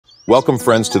Welcome,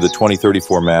 friends, to the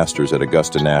 2034 Masters at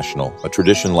Augusta National, a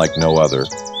tradition like no other.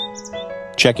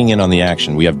 Checking in on the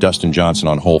action, we have Dustin Johnson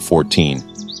on hole 14.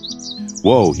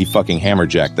 Whoa, he fucking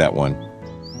hammerjacked that one.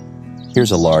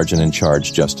 Here's a large and in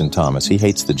charge Justin Thomas. He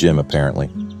hates the gym, apparently.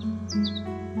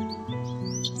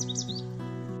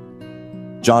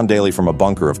 John Daly from a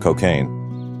bunker of cocaine.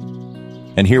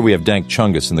 And here we have Dank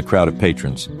Chungus in the crowd of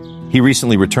patrons. He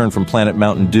recently returned from Planet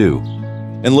Mountain Dew.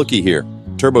 And looky here,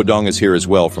 Turbo Dong is here as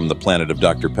well from the planet of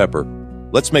Dr. Pepper.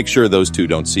 Let's make sure those two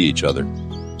don't see each other.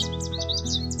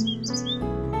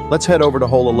 Let's head over to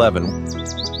hole 11.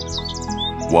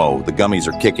 Whoa, the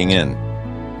gummies are kicking in.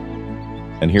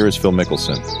 And here is Phil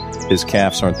Mickelson. His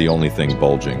calves aren't the only thing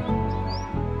bulging.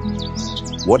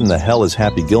 What in the hell is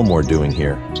Happy Gilmore doing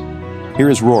here? Here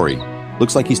is Rory.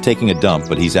 Looks like he's taking a dump,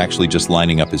 but he's actually just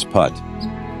lining up his putt.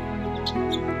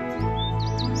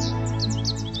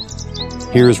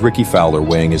 Here is Ricky Fowler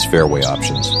weighing his fairway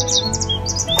options.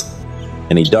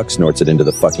 And he duck snorts it into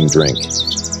the fucking drink.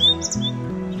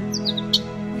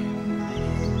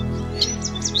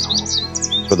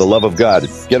 For the love of God,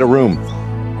 get a room.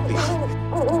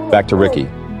 Back to Ricky.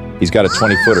 He's got a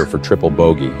 20-footer for triple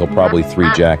bogey. He'll probably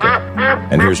 3-jack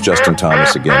it. And here's Justin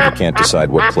Thomas again. He can't decide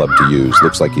what club to use.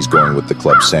 Looks like he's going with the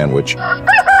club sandwich.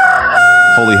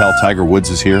 Holy hell, Tiger Woods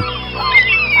is here.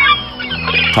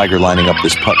 Tiger lining up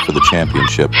this putt for the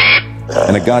championship.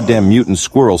 And a goddamn mutant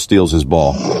squirrel steals his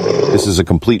ball. This is a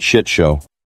complete shit show.